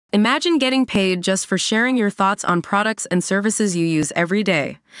Imagine getting paid just for sharing your thoughts on products and services you use every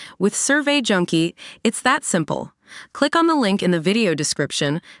day. With Survey Junkie, it's that simple. Click on the link in the video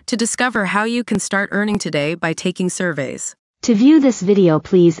description to discover how you can start earning today by taking surveys. To view this video,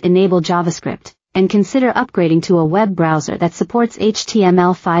 please enable JavaScript and consider upgrading to a web browser that supports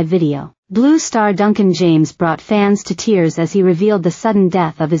HTML5 video. Blue star Duncan James brought fans to tears as he revealed the sudden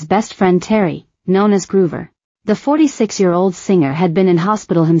death of his best friend Terry, known as Groover. The 46-year-old singer had been in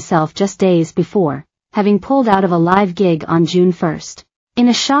hospital himself just days before, having pulled out of a live gig on June 1st. In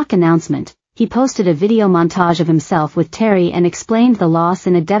a shock announcement, he posted a video montage of himself with Terry and explained the loss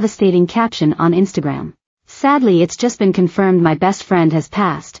in a devastating caption on Instagram. "Sadly, it's just been confirmed my best friend has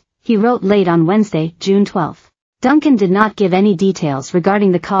passed," he wrote late on Wednesday, June 12. Duncan did not give any details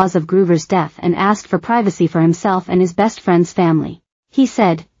regarding the cause of Groover's death and asked for privacy for himself and his best friend's family. He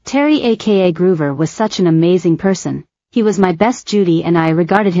said, "Terry aka Groover was such an amazing person. He was my best Judy and I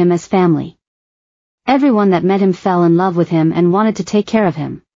regarded him as family. Everyone that met him fell in love with him and wanted to take care of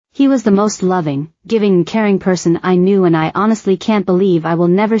him. He was the most loving, giving and caring person I knew, and I honestly can't believe I will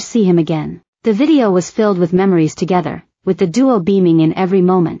never see him again." The video was filled with memories together, with the duo beaming in every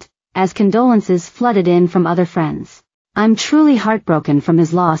moment, as condolences flooded in from other friends. "I'm truly heartbroken from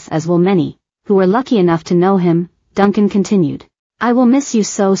his loss, as will many, who were lucky enough to know him," Duncan continued. "I will miss you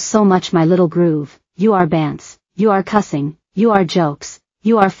so much, my little groove. You are bants, you are cussing, you are jokes,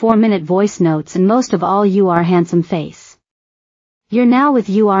 you are 4-minute voice notes, and most of all you are handsome face. You're now with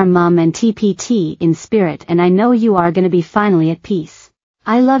you are mum and TPT in spirit, and I know you are gonna be finally at peace.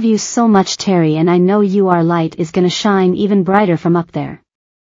 I love you so much, Terry, and I know you are light is gonna shine even brighter from up there.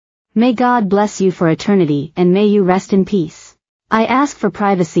 May God bless you for eternity and may you rest in peace. I ask for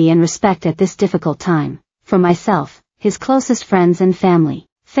privacy and respect at this difficult time, for myself, his closest friends and family."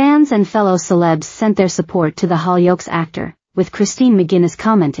 Fans and fellow celebs sent their support to the Hollyoaks actor, with Christine McGuinness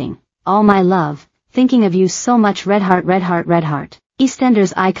commenting, "All my love, thinking of you so much, red heart, red heart, red heart."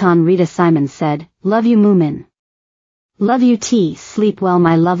 EastEnders icon Rita Simons said, "Love you Moomin. Love you T, sleep well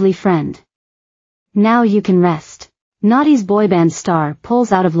my lovely friend. Now you can rest." Naughty's boyband star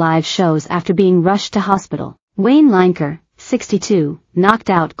pulls out of live shows after being rushed to hospital. Wayne Lineker, 62,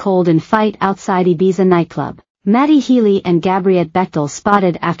 knocked out cold in fight outside Ibiza nightclub. Maddie Healy and Gabriette Bechtel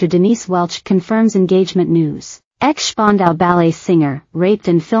spotted after Denise Welch confirms engagement news. Ex-Spandau Ballet singer raped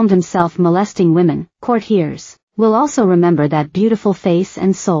and filmed himself molesting women, court hears. We'll also remember that beautiful face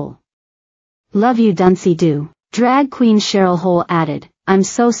and soul. Love you Duncy Do. Drag queen Cheryl Hole added, "I'm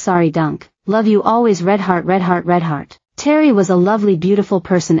so sorry Dunk. Love you always red heart, red heart, red heart." Terry was a lovely beautiful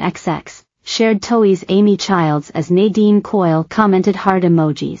person XX, shared Toei's Amy Childs as Nadine Coyle commented heart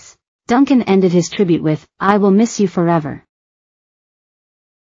emojis. Duncan ended his tribute with, "I will miss you forever."